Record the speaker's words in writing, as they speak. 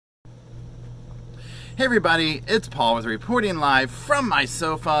Hey everybody, it's Paul with reporting live from my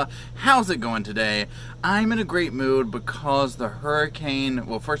sofa. How's it going today? I'm in a great mood because the hurricane,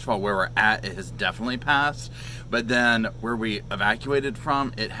 well, first of all, where we're at, it has definitely passed, but then where we evacuated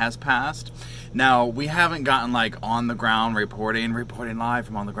from, it has passed. Now, we haven't gotten like on the ground reporting live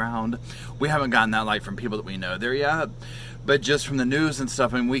from on the ground. We haven't gotten that like from people that we know there yet. But just from the news and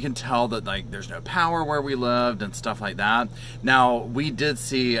stuff, I mean, we can tell that like there's no power where we lived and stuff like that. Now, we did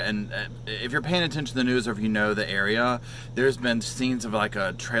see, and if you're paying attention to the news or if you know the area, there's been scenes of like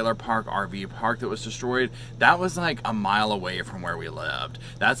a trailer park, RV park that was destroyed. That was like a mile away from where we lived.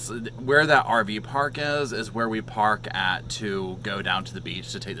 That's where that RV park is where we park at to go down to the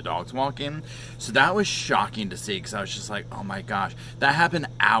beach to take the dogs walking. So that was shocking to see because I was just like, oh my gosh, that happened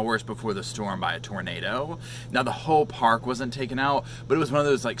hours before the storm by a tornado. Now, the whole park wasn't taken out, but it was one of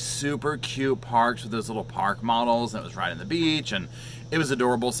those like super cute parks with those little park models, and it was right on the beach, and it was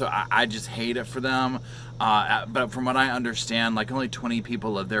adorable. So I just hate it for them. But from what I understand, like only 20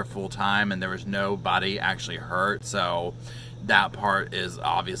 people live there full time, and there was nobody actually hurt. So that part is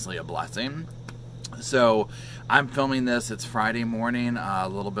obviously a blessing. So I'm filming this, it's Friday morning, a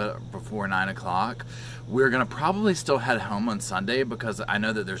little bit before 9 o'clock. We're going to probably still head home on Sunday because I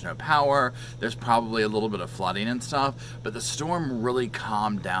know that there's no power. There's probably a little bit of flooding and stuff, but the storm really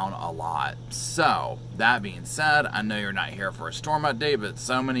calmed down a lot. So that being said, I know you're not here for a storm update, but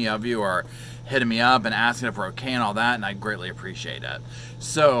so many of you are hitting me up and asking if we're okay and all that, and I greatly appreciate it.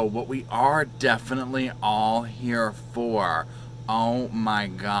 So what we are definitely all here for, oh my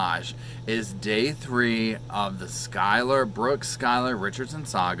gosh, is day 3 of the Skylar Richardson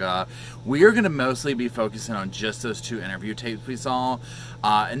saga. We are going to mostly be focusing on just those 2 interview tapes we saw.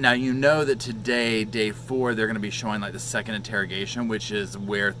 And now you know that today, day 4, they're going to be showing like the second interrogation, which is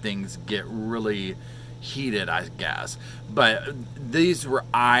where things get really heated, I guess. But these were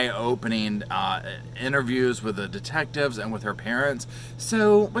eye-opening interviews with the detectives and with her parents.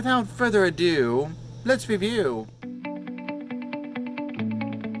 So without further ado, let's review.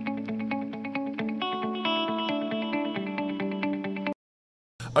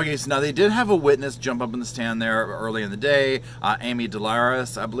 Okay, so now they did have a witness jump up in the stand there early in the day. Amy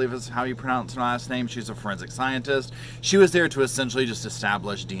Delaris, I believe is how you pronounce her last name. She's a forensic scientist. She was there to essentially just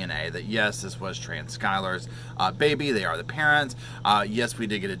establish DNA, that yes, this was Trey and Skylar's baby. They are the parents. Yes, we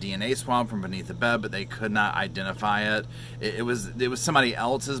did get a DNA swab from beneath the bed, but they could not identify it. It was somebody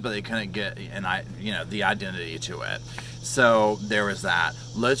else's, but they couldn't get the identity to it. So there was that.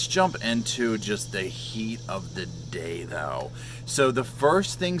 Let's jump into just the heat of the day, though. So the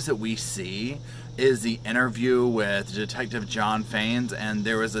first things that we see is the interview with Detective John Faines, and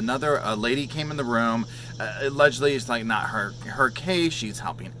there was a lady came in the room. Allegedly, it's like not her case. She's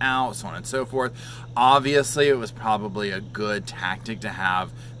helping out, so on and so forth. Obviously, it was probably a good tactic to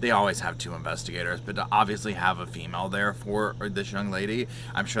have. They always have 2 investigators, but to obviously have a female there for this young lady,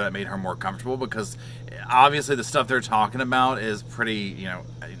 I'm sure that made her more comfortable because obviously the stuff they're talking about is pretty,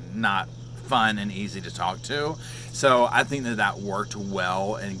 not fun and easy to talk to. So I think that worked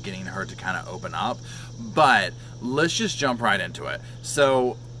well in getting her to kind of open up. But let's just jump right into it.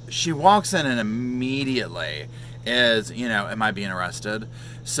 So she walks in and immediately is, am I being arrested?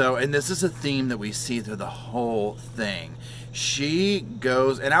 So, and this is a theme that we see through the whole thing. She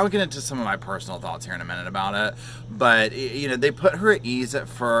goes, and I'll get into some of my personal thoughts here in a minute about it, but, they put her at ease at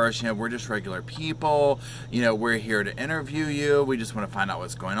first. We're just regular people. We're here to interview you. We just want to find out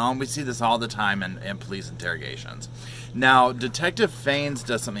what's going on. We see this all the time in police interrogations. Now, Detective Faines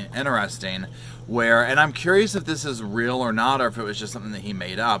does something interesting where, and I'm curious if this is real or not, or if it was just something that he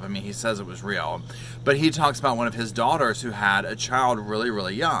made up. I mean, he says it was real, but he talks about one of his daughters who had a child really,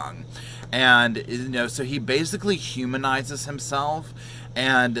 really young. And, so he basically humanizes himself,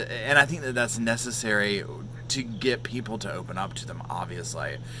 and I think that that's necessary to get people to open up to them,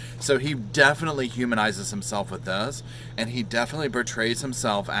 obviously. So he definitely humanizes himself with this, and he definitely portrays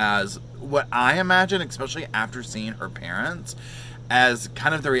himself as what I imagine, especially after seeing her parents, as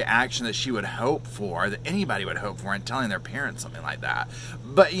kind of the reaction that she would hope for, that anybody would hope for in telling their parents something like that.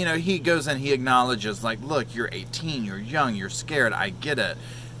 But, he goes and he acknowledges, like, look, you're 18, you're young, you're scared, I get it.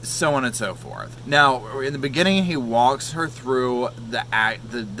 So on and so forth. Now, in the beginning, he walks her through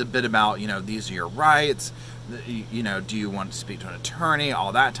the bit about, these are your rights, do you want to speak to an attorney,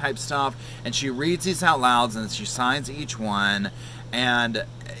 all that type stuff. And she reads these out loud, and she signs each one. And,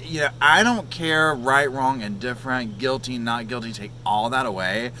 I don't care right, wrong, indifferent, guilty, not guilty, take all that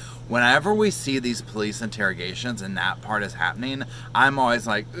away. Whenever we see these police interrogations and that part is happening, I'm always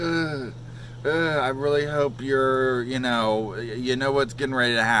like, ugh. I really hope you know what's getting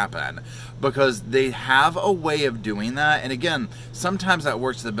ready to happen. Because they have a way of doing that. And again, sometimes that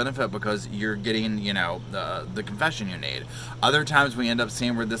works to the benefit because you're getting, the confession you need. Other times we end up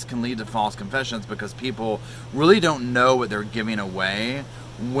seeing where this can lead to false confessions because people really don't know what they're giving away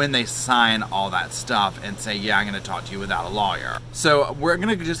when they sign all that stuff and say, yeah, I'm going to talk to you without a lawyer. So we're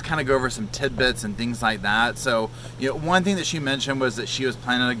going to just kind of go over some tidbits and things like that. So, one thing that she mentioned was that she was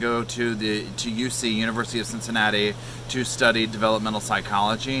planning to go to UC, University of Cincinnati, to study developmental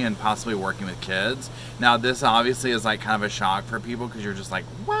psychology and possibly working with kids. Now, this obviously is like kind of a shock for people because you're just like,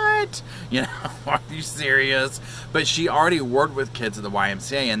 what? Are you serious? But she already worked with kids at the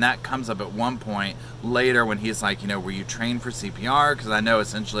YMCA, and that comes up at one point later when he's like, were you trained for CPR? Because I know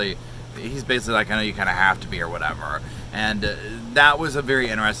essentially he's basically like, I know you kind of have to be or whatever. And that was a very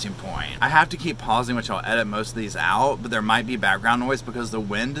interesting point. I have to keep pausing, which I'll edit most of these out, but there might be background noise because the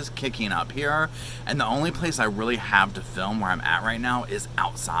wind is kicking up here. And the only place I really have to film where I'm at right now is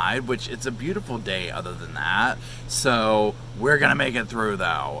outside, which it's a beautiful day other than that. So we're going to make it through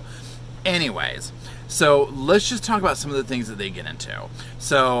though. Anyways, so let's just talk about some of the things that they get into.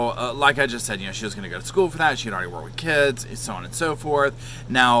 So like I just said, she was going to go to school for that. She'd already worked with kids, so on and so forth.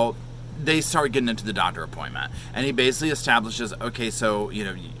 Now, they start getting into the doctor appointment, and he basically establishes, okay, so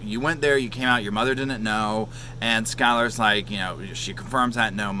you went there, you came out, your mother didn't know, and Skylar's like, she confirms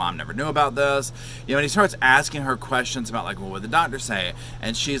that, no, mom never knew about this, and he starts asking her questions about like, well, what did the doctor say?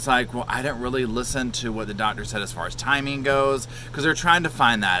 And she's like, well, I didn't really listen to what the doctor said as far as timing goes, because they're trying to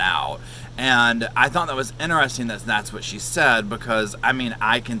find that out. And I thought that was interesting that that's what she said, because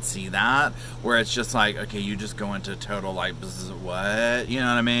I can see that where it's just like, okay, you just go into total like, what, you know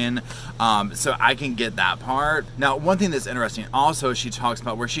what I mean? So I can get that part. Now, one thing that's interesting also, she talks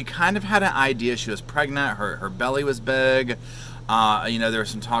about where she kind of had an idea she was pregnant, her belly was big. There was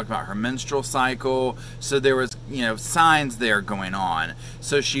some talk about her menstrual cycle. So there was, signs there going on.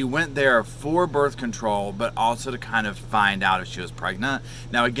 So she went there for birth control, but also to kind of find out if she was pregnant.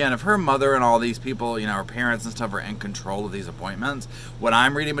 Now, again, if her mother and all these people, her parents and stuff are in control of these appointments, what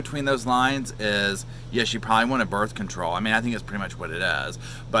I'm reading between those lines is, yeah, she probably wanted birth control. I think it's pretty much what it is.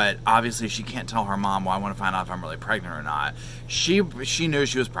 But obviously she can't tell her mom, well, I want to find out if I'm really pregnant or not. She knew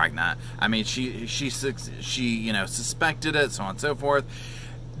she was pregnant. She suspected it, so on and so forth.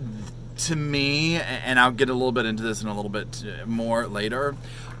 To me, and I'll get a little bit into this in a little bit more later,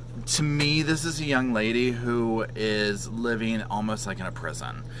 to me, this is a young lady who is living almost like in a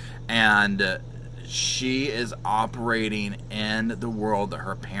prison. And she is operating in the world that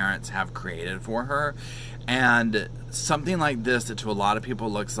her parents have created for her. And something like this that to a lot of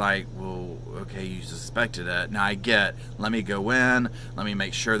people looks like, well, okay, you suspected it. Now I get, let me go in, let me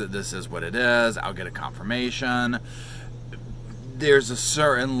make sure that this is what it is, I'll get a confirmation. There's a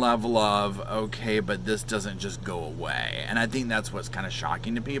certain level of, okay, but this doesn't just go away. And I think that's what's kind of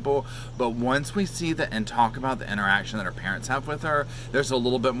shocking to people. But once we see that and talk about the interaction that her parents have with her, there's a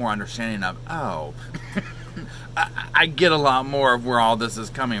little bit more understanding of, oh, I get a lot more of where all this is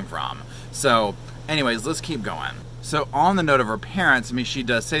coming from. So anyways, let's keep going. So on the note of her parents, she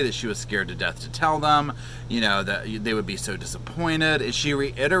does say that she was scared to death to tell them, that they would be so disappointed. And she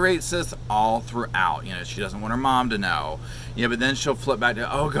reiterates this all throughout. She doesn't want her mom to know. But then she'll flip back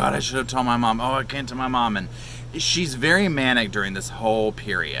to, oh God, I should have told my mom. Oh, I can't tell my mom. And she's very manic during this whole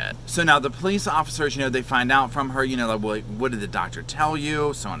period. So now the police officers, they find out from her, like, what did the doctor tell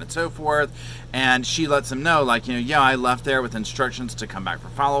you, so on and so forth. And she lets them know, like, yeah, I left there with instructions to come back for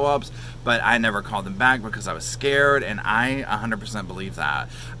follow-ups, but I never called them back because I was scared, and I 100% believe that.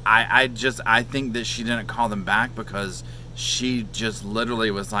 I think that she didn't call them back because she just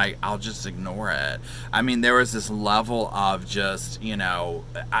literally was like, I'll just ignore it. There was this level of just,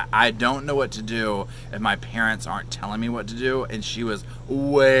 I don't know what to do if my parents aren't telling me what to do, and she was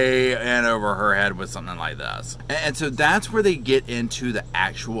way in over her head with something like this. And so that's where they get into the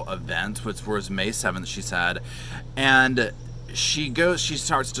actual events, which was May 7th, she said, and she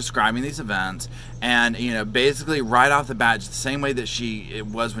starts describing these events, and basically right off the bat, just the same way that it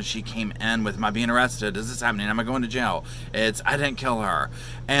was when she came in with, am I being arrested, is this happening, am I going to jail, it's, I didn't kill her.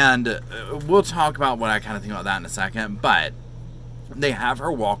 And we'll talk about what I kind of think about that in a second, but they have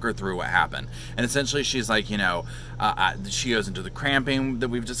her walk her through what happened. And essentially she's like, she goes into the cramping that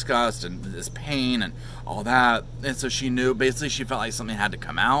we've discussed and this pain and all that. And so she knew, basically she felt like something had to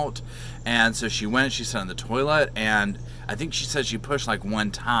come out. And so she went, she sat in the toilet, and I think she said she pushed like one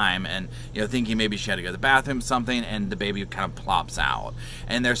time and, thinking maybe she had to go to the bathroom or something, and the baby kind of plops out.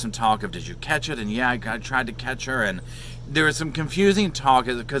 And there's some talk of, did you catch it? And yeah, I tried to catch her, and there was some confusing talk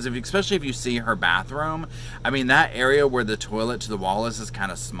because especially if you see her bathroom, I mean, that area where the toilet to the wall is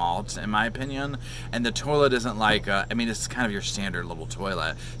kind of small, in my opinion. And the toilet isn't like, I mean, it's kind of your standard little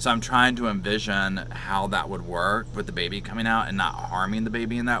toilet. So I'm trying to envision how that would work with the baby coming out and not harming the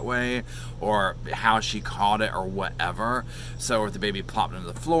baby in that way, or how she caught it or whatever. So if the baby plopped into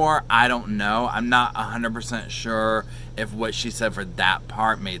the floor, I don't know. I'm not 100% sure if what she said for that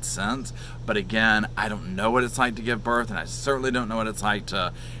part made sense. But again, I don't know what it's like to give birth, and I certainly don't know what it's like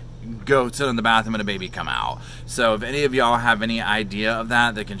to go sit in the bathroom and a baby come out. So if any of y'all have any idea of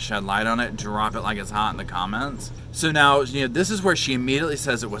that can shed light on it, drop it like it's hot in the comments. So now, this is where she immediately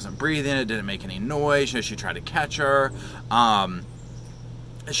says it wasn't breathing, it didn't make any noise. She tried to catch her.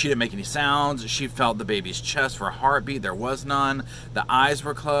 She didn't make any sounds. She felt the baby's chest for a heartbeat. There was none. The eyes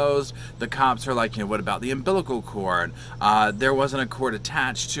were closed. The cops are like, what about the umbilical cord? There wasn't a cord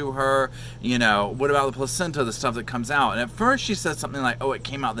attached to her. What about the placenta, the stuff that comes out? And at first she said something like, oh, it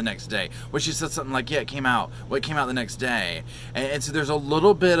came out the next day. Where she said something like, yeah, it came out. Well, it came out the next day. And so there's a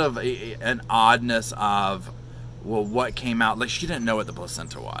little bit of an oddness of, well, what came out? Like, she didn't know what the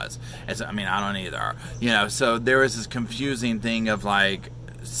placenta was. I mean, I don't either. So there was this confusing thing of like,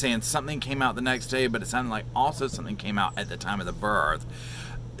 saying something came out the next day, but it sounded like also something came out at the time of the birth.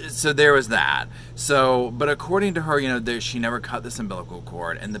 So there was that. So, but according to her, she never cut this umbilical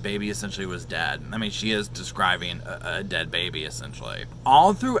cord, and the baby essentially was dead. I mean, she is describing a dead baby, essentially.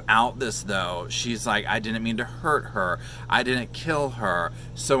 All throughout this, though, she's like, I didn't mean to hurt her. I didn't kill her,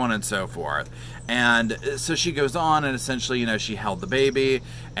 so on and so forth. And so she goes on, and essentially, she held the baby,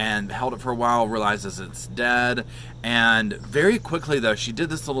 and held it for a while, realizes it's dead. And very quickly, though, she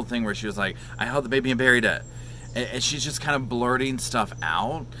did this little thing where she was like, I held the baby and buried it. And she's just kind of blurting stuff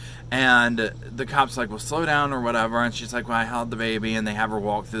out. And the cop's like, well, slow down or whatever. And she's like, well, I held the baby. And they have her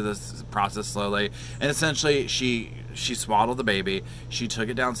walk through this process slowly. And essentially, she swaddled the baby. She took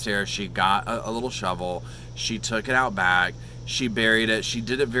it downstairs. She got a little shovel. She took it out back. She buried it. She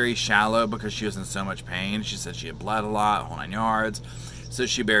did it very shallow because she was in so much pain. She said she had bled a lot, whole 9 yards. So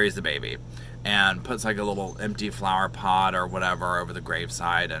she buries the baby and puts like a little empty flower pot or whatever over the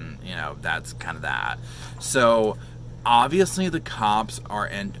graveside, and that's kind of that. So obviously the cops are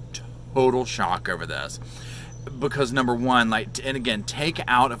in total shock over this, because number one, and again, take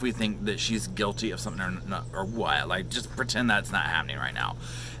out if we think that she's guilty of something or what, just pretend that's not happening right now.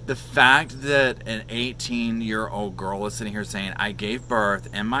 The fact that an 18-year-old girl is sitting here saying, I gave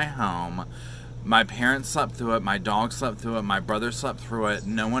birth in my home, my parents slept through it, my dog slept through it, my brother slept through it,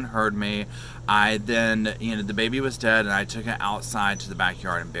 no one heard me. I then, the baby was dead, and I took it outside to the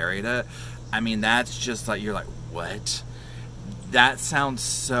backyard and buried it. I mean, that's just like, you're like, what? That sounds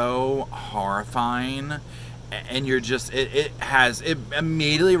so horrifying. And you're just, it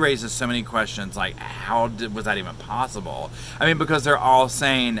immediately raises so many questions, like, how was that even possible? I mean, because they're all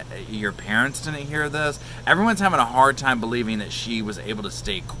saying, your parents didn't hear this. Everyone's having a hard time believing that she was able to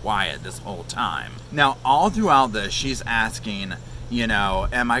stay quiet this whole time. Now, all throughout this, she's asking,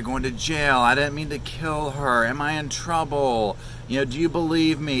 am I going to jail? I didn't mean to kill her. Am I in trouble? Do you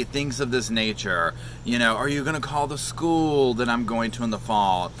believe me? Things of this nature. Are you going to call the school that I'm going to in the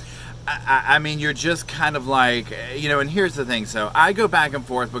fall? I mean, you're just kind of like, and here's the thing. So I go back and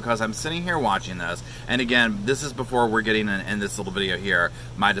forth because I'm sitting here watching this. And again, this is before we're getting in this little video here,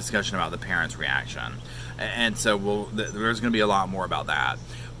 my discussion about the parents' reaction. And so there's going to be a lot more about that.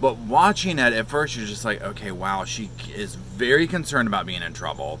 But watching it, at first you're just like, okay, wow, she is very concerned about being in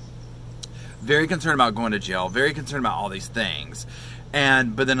trouble. Very concerned about going to jail. Very concerned about all these things.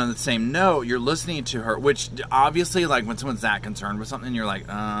 But then on the same note, you're listening to her, which obviously, like, when someone's that concerned with something, you're like,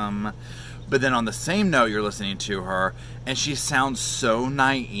 But then on the same note, you're listening to her, and she sounds so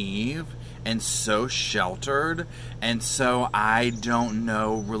naive and so sheltered, and so I don't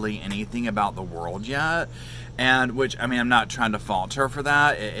know really anything about the world yet. And which, I mean, I'm not trying to fault her for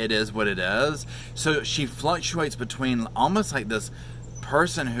that. It is what it is. So she fluctuates between almost like this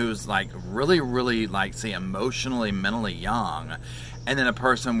person who's like really, really, like, say, emotionally, mentally young, and then a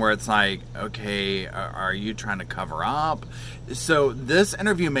person where it's like, okay, are you trying to cover up? So this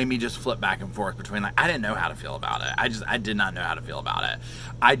interview made me just flip back and forth between, like, I didn't know how to feel about it. I did not know how to feel about it.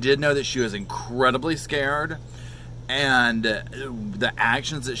 I did know that she was incredibly scared, and the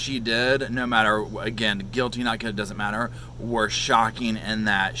actions that she did, no matter, again, guilty, not guilty, doesn't matter, were shocking in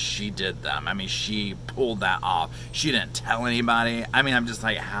that she did them. I mean, she pulled that off. She didn't tell anybody. I mean, I'm just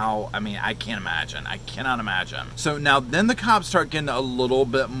like, how? I mean, I can't imagine. I cannot imagine. So now, then the cops start getting a little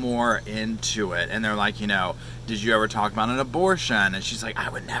bit more into it, and they're like, did you ever talk about an abortion? And she's like, I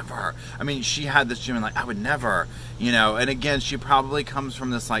would never. I mean, she had this feeling like, I would never, and again, she probably comes from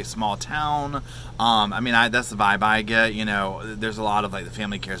this, like, small town. I mean, that's the vibe I I get, you know, there's a lot of like the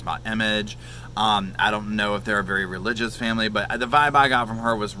family cares about image. I don't know if they're a very religious family, but the vibe I got from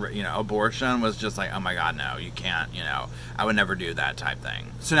her was, you know, abortion was just like, oh my God, no, you can't, you know, I would never do that type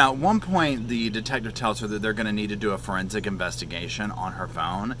thing. So now at one point, the detective tells her that they're going to need to do a forensic investigation on her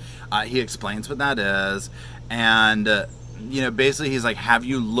phone. He explains what that is, and you know, basically he's like, have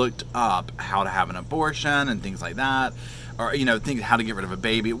you looked up how to have an abortion and things like that? Or, you know, how to get rid of a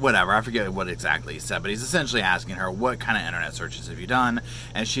baby, whatever. I forget what exactly he said, but he's essentially asking her, what kind of internet searches have you done?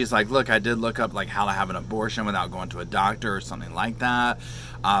 And she's like, look, I did look up, like, how to have an abortion without going to a doctor or something like that.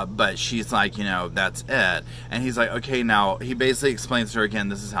 But she's like, you know, that's it. And he's like, okay, now, he basically explains to her again,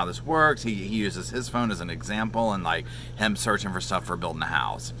 this is how this works. He uses his phone as an example and, like, him searching for stuff for building a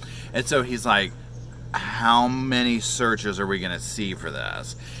house. And so he's like, how many searches are we going to see for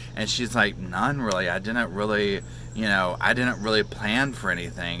this? And she's like, none really. I didn't really, you know, I didn't really plan for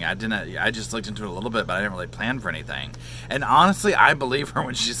anything. I just looked into it a little bit, but I didn't really plan for anything. And honestly, I believe her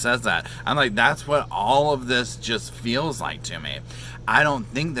when she says that. I'm like, that's what all of this just feels like to me. I don't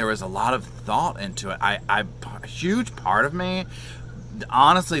think there was a lot of thought into it. A huge part of me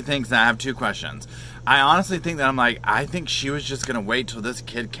honestly thinks that I have two questions. I honestly think that I'm like, I think she was just going to wait till this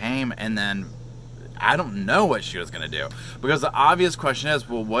kid came and then I don't know what she was going to do. Because the obvious question is,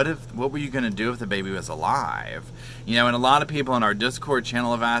 well, what were you going to do if the baby was alive? You know, and a lot of people in our Discord channel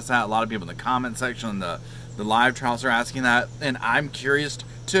have asked that. A lot of people in the comment section, the live trials are asking that. And I'm curious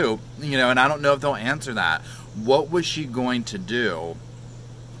too, you know, and I don't know if they'll answer that. What was she going to do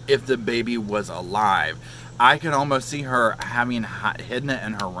if the baby was alive? I could almost see her having hidden it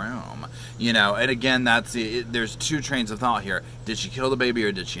in her room, you know. And again, there's two trains of thought here. Did she kill the baby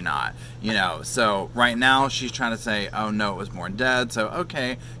or did she not? You know, so right now she's trying to say, oh no, it was born dead. So,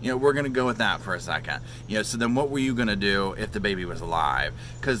 okay, you know, we're going to go with that for a second. You know, so then what were you going to do if the baby was alive?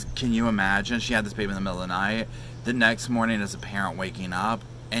 Because can you imagine she had this baby in the middle of the night? The next morning as a parent waking up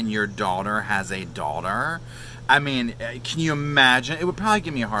and your daughter has a daughter. I mean, can you imagine? It would probably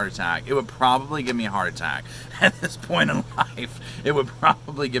give me a heart attack. It would probably give me a heart attack. At this point in life, it would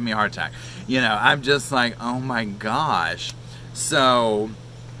probably give me a heart attack. You know, I'm just like, oh my gosh. So,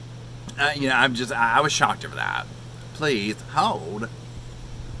 you know, I was shocked over that. Please, hold.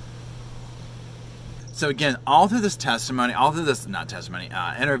 So again, all through this testimony,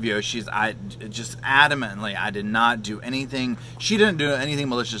 interview, I just adamantly, I did not do anything. She didn't do anything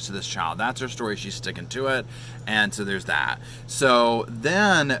malicious to this child. That's her story. She's sticking to it. And so there's that. So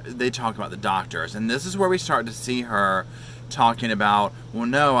then they talk about the doctors. And this is where we start to see her talking about, well,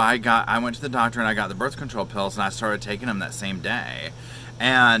 no, I went to the doctor and I got the birth control pills and I started taking them that same day.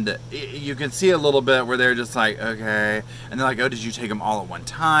 And you can see a little bit where they're just like, okay. And they're like, oh, did you take them all at one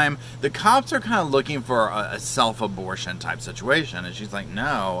time? The cops are kind of looking for a self-abortion type situation. And she's like,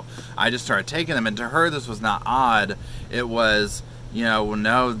 no, I just started taking them. And to her, this was not odd. It was, you know, well,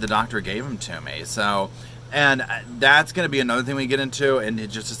 no, the doctor gave them to me. So, and that's going to be another thing we get into in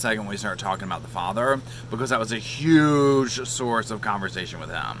just a second when we start talking about the father, because that was a huge source of conversation with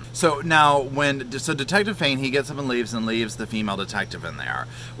him. So now so Detective Fain, he gets up and leaves the female detective in there,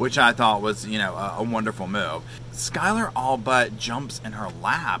 which I thought was, you know, a wonderful move. Skylar all but jumps in her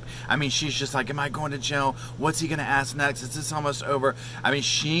lap. I mean, she's just like, am I going to jail? What's he going to ask next? Is this almost over? I mean,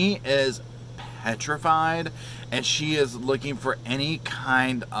 she is petrified and she is looking for any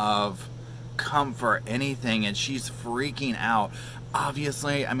kind of comfort, anything, and she's freaking out.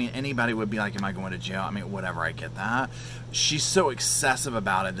 Obviously, I mean, anybody would be like, am I going to jail? I mean, whatever, I get that. She's so excessive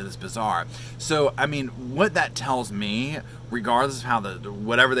about it that it's bizarre. So, I mean, what that tells me, regardless of how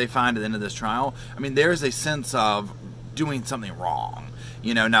whatever they find at the end of this trial, I mean, there's a sense of doing something wrong.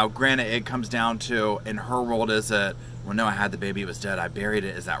 You know, now, granted, it comes down to, in her world, is it, well, no, I had the baby, it was dead, I buried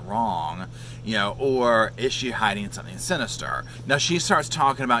it, is that wrong? You know, or is she hiding something sinister? Now, she starts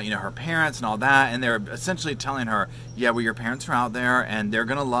talking about, you know, her parents and all that, and they're essentially telling her, yeah, well, your parents are out there, and they're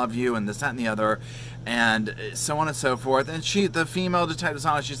going to love you, and this, that, and the other, and so on and so forth. And the female detective's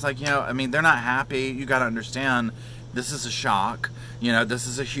honest, she's like, you know, I mean, they're not happy, you got to understand, this is a shock, you know, this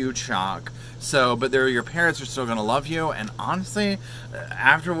is a huge shock. So, but your parents are still going to love you. And honestly,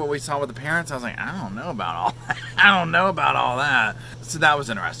 after what we saw with the parents, I was like, I don't know about all that. I don't know about all that. So that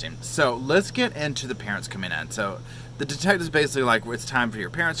was interesting. So let's get into the parents coming in. So the detective's basically like, well, it's time for your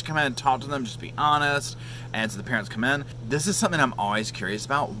parents to come in, talk to them, just be honest. And so the parents come in. This is something I'm always curious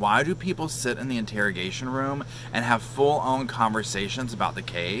about. Why do people sit in the interrogation room and have full-on conversations about the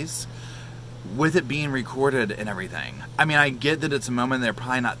case with it being recorded and everything? I mean, I get that it's a moment, they're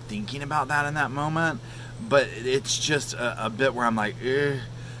probably not thinking about that in that moment, but it's just a bit where I'm like, ugh.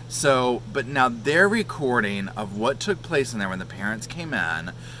 So, but now their recording of what took place in there when the parents came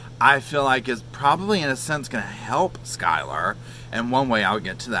in, I feel like is probably in a sense going to help Skylar. And one way I'll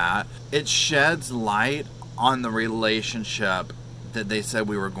get to that, it sheds light on the relationship that they said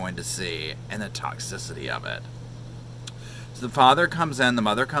we were going to see and the toxicity of it. So the father comes in, the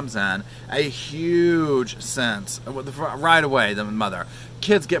mother comes in, a huge sense, right away, the mother,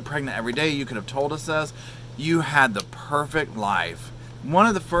 kids get pregnant every day, you could have told us this, you had the perfect life. One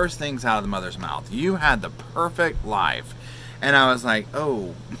of the first things out of the mother's mouth, you had the perfect life. And I was like,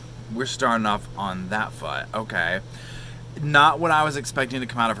 oh, we're starting off on that foot, okay. Not what I was expecting to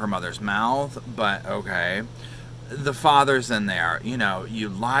come out of her mother's mouth, but okay. The father's in there, you know, you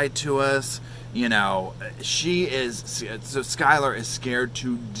lied to us, you know, she is, so Skylar is scared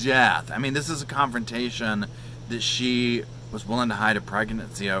to death. I mean, this is a confrontation that she was willing to hide a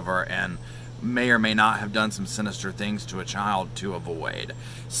pregnancy over and may or may not have done some sinister things to a child to avoid.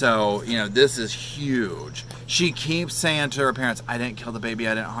 So, you know, this is huge. She keeps saying to her parents, I didn't kill the baby,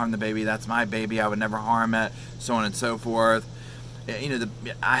 I didn't harm the baby, that's my baby, I would never harm it, so on and so forth. You know,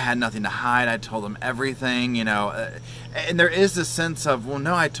 I had nothing to hide, I told them everything, you know. And there is this sense of, well,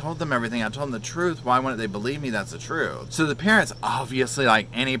 no, I told them everything, I told them the truth, why wouldn't they believe me that's the truth? So the parents, obviously, like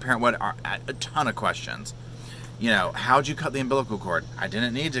any parent would, are a ton of questions. You know, how'd you cut the umbilical cord? I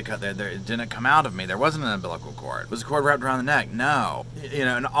didn't need to cut it. It didn't come out of me. There wasn't an umbilical cord. Was the cord wrapped around the neck? No. You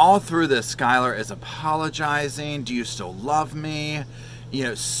know, and all through this, Skylar is apologizing. Do you still love me? You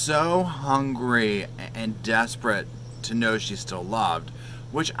know, so hungry and desperate to know she's still loved,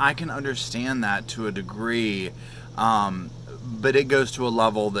 which I can understand that to a degree. But it goes to a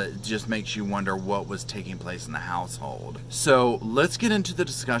level that just makes you wonder what was taking place in the household. So let's get into the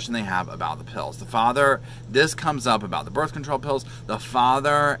discussion they have about the pills. The father, this comes up about the birth control pills. The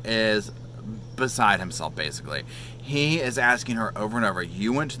father is beside himself, basically. He is asking her over and over,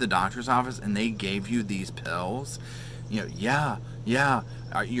 you went to the doctor's office and they gave you these pills? You know, yeah.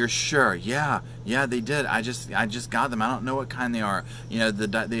 You're sure? Yeah, they did. I just got them. I don't know what kind they are. You know,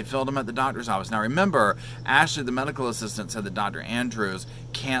 they filled them at the doctor's office. Now remember, Ashley, the medical assistant, said that Dr. Andrews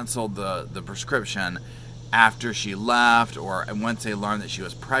canceled the prescription after she left, or once they learned that she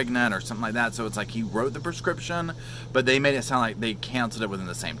was pregnant or something like that. So it's like he wrote the prescription, but they made it sound like they canceled it within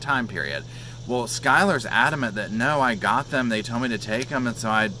the same time period. Well, Skylar's adamant that, no, I got them, they told me to take them, and so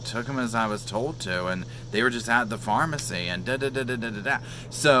I took them as I was told to, and they were just at the pharmacy, and da-da-da-da-da-da.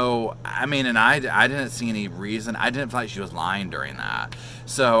 So, I mean, and I didn't see any reason, I didn't feel like she was lying during that.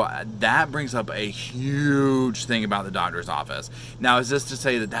 So, that brings up a huge thing about the doctor's office. Now, is this to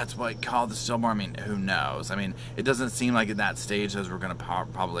say that that's what caused the stillborn? I mean, who knows? I mean, it doesn't seem like at that stage those were going to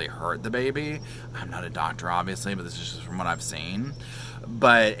probably hurt the baby. I'm not a doctor, obviously, but this is just from what I've seen.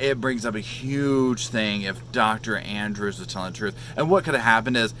 But it brings up a huge thing if Dr. Andrews was telling the truth. And what could have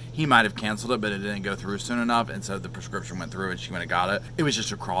happened is he might have canceled it, but it didn't go through soon enough, and so the prescription went through and she went and got it. It was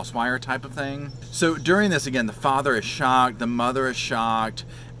just a crosswire type of thing. So during this, again, the father is shocked, the mother is shocked,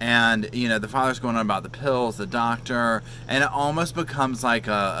 and, you know, the father's going on about the pills, the doctor, and it almost becomes like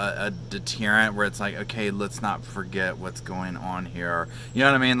a deterrent where it's like, okay, let's not forget what's going on here. You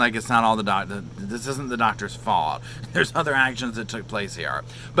know what I mean? Like, it's not all the doctor. This isn't the doctor's fault. There's other actions that took place here.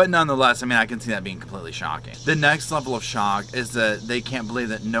 But nonetheless, I mean, I can see that being completely shocking. The next level of shock is that they can't believe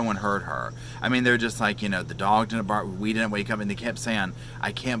that no one heard her. I mean, they're just like, you know, the dog didn't bark, we didn't wake up, and they kept saying,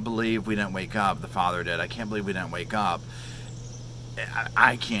 I can't believe we didn't wake up. The father did. I can't believe we didn't wake up.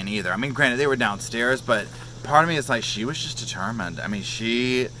 I can't either. I mean, granted, they were downstairs, but part of me is like, she was just determined. I mean,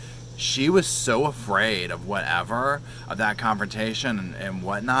 she was so afraid of whatever, of that confrontation and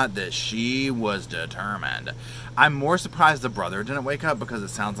whatnot, that she was determined. I'm more surprised the brother didn't wake up, because it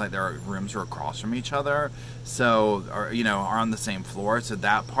sounds like their rooms are across from each other, so, or, you know, are on the same floor, so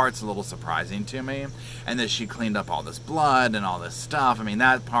that part's a little surprising to me. And that she cleaned up all this blood and all this stuff. I mean,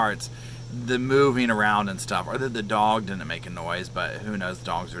 that part's the moving around and stuff, or that the dog didn't make a noise, but who knows,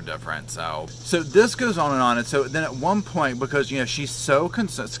 dogs are different. So this goes on, and so then at one point, because, you know, she's so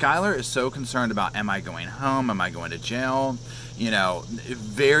concerned, Skylar is so concerned about, am I going home, am I going to jail, you know,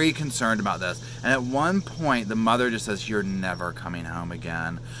 very concerned about this. And at one point the mother just says, you're never coming home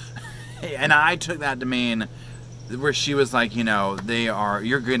again. And I took that to mean where she was like, you know,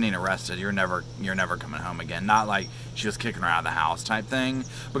 you're getting arrested, you're never coming home again. Not like she was kicking her out of the house type thing.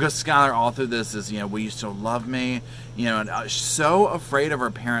 Because Skylar all through this is, you know, will you still love me? You know, and so afraid of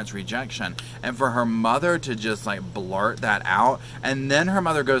her parents' rejection. And for her mother to just like blurt that out, and then her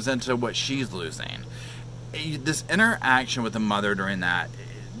mother goes into what she's losing. This interaction with the mother during that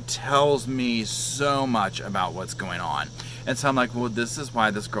tells me so much about what's going on. And so I'm like, well, this is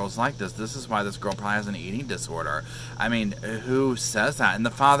why this girl's like this. This is why this girl probably has an eating disorder. I mean, who says that? And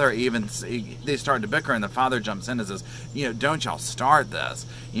the father even, they start to bicker, and the father jumps in and says, you know, don't y'all start this.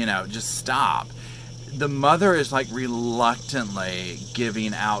 You know, just stop. The mother is like reluctantly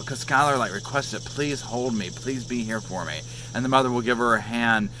giving out, because Skylar like requested, please hold me, please be here for me. And the mother will give her a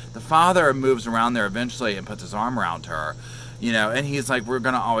hand. The father moves around there eventually and puts his arm around her, you know, and he's like, we're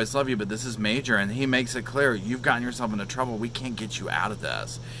going to always love you, but this is major. And he makes it clear, you've gotten yourself into trouble. We can't get you out of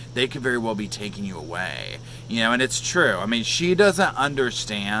this. They could very well be taking you away, you know, and it's true. I mean, she doesn't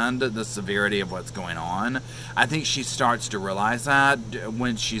understand the severity of what's going on. I think she starts to realize that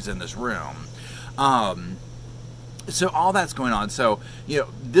when she's in this room. So all that's going on. So, you know,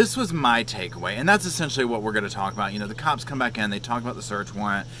 this was my takeaway, and that's essentially what we're going to talk about. You know, the cops come back in, they talk about the search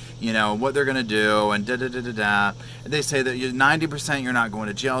warrant, you know, what they're going to do, and da-da-da-da-da. They say that 90% you're not going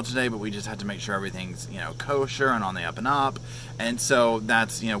to jail today, but we just have to make sure everything's, you know, kosher and on the up and up. And so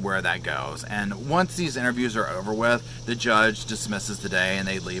that's, you know, where that goes. And once these interviews are over with, the judge dismisses the day, and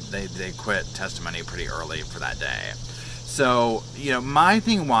they leave, they quit testimony pretty early for that day. So, you know, my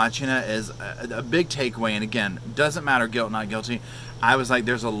thing watching it is a big takeaway, and again, doesn't matter guilt, not guilty. I was like,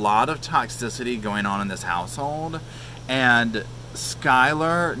 there's a lot of toxicity going on in this household, and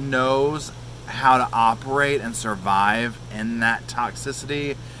Skylar knows how to operate and survive in that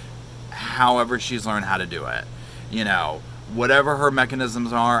toxicity, however she's learned how to do it. You know, whatever her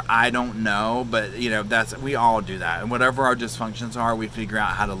mechanisms are, I don't know, but you know, we all do that. And whatever our dysfunctions are, we figure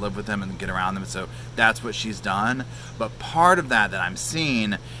out how to live with them and get around them. So that's what she's done. But part of that I'm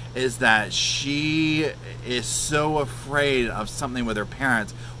seeing is that she is so afraid of something with her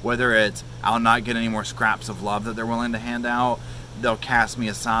parents, whether it's, I'll not get any more scraps of love that they're willing to hand out, they'll cast me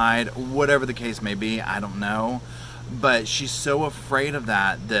aside, whatever the case may be, I don't know. But she's so afraid of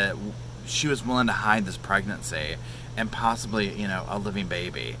that she was willing to hide this pregnancy and possibly, you know, a living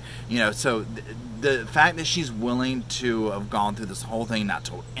baby. You know, so the fact that she's willing to have gone through this whole thing, not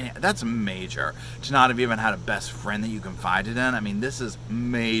told any, that's major. To not have even had a best friend that you confided in, I mean, this is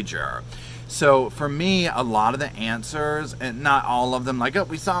major. So for me, a lot of the answers, and not all of them, like, oh,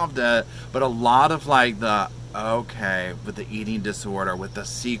 we solved it, but a lot of like the, okay, with the eating disorder, with the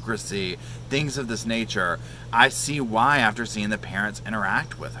secrecy, things of this nature, I see why after seeing the parents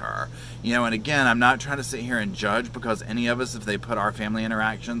interact with her. You know, and again, I'm not trying to sit here and judge, because any of us, if they put our family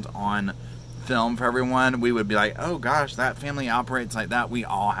interactions on film for everyone, we would be like, oh gosh, that family operates like that. We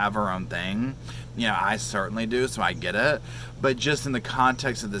all have our own thing. You know, I certainly do, so I get it. But just in the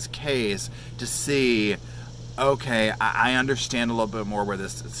context of this case, to see, okay, I understand a little bit more where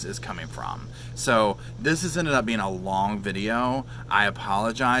this is coming from. So this has ended up being a long video. I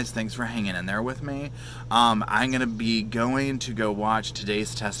apologize. Thanks for hanging in there with me. I'm going to be going to go watch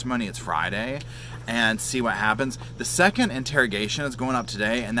today's testimony. It's Friday. And see what happens. The second interrogation is going up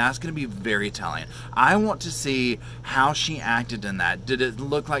today, and that's going to be very telling. I want to see how she acted in that. Did it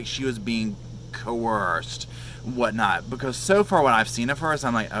look like she was being coerced? Whatnot, because so far what I've seen of her is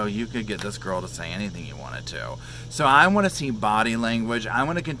I'm like, oh, you could get this girl to say anything you wanted to. So I want to see body language. I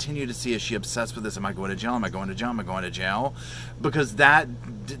want to continue to see, is she obsessed with this? Am I going to jail? Am I going to jail? Am I going to jail? Because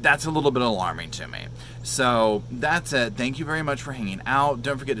that's a little bit alarming to me. So that's it. Thank you very much for hanging out.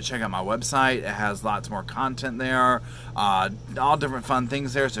 Don't forget to check out my website. It has lots more content there, all different fun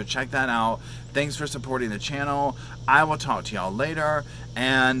things there, so check that out. Thanks for supporting the channel. I will talk to y'all later,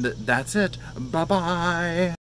 and that's it. Bye-bye.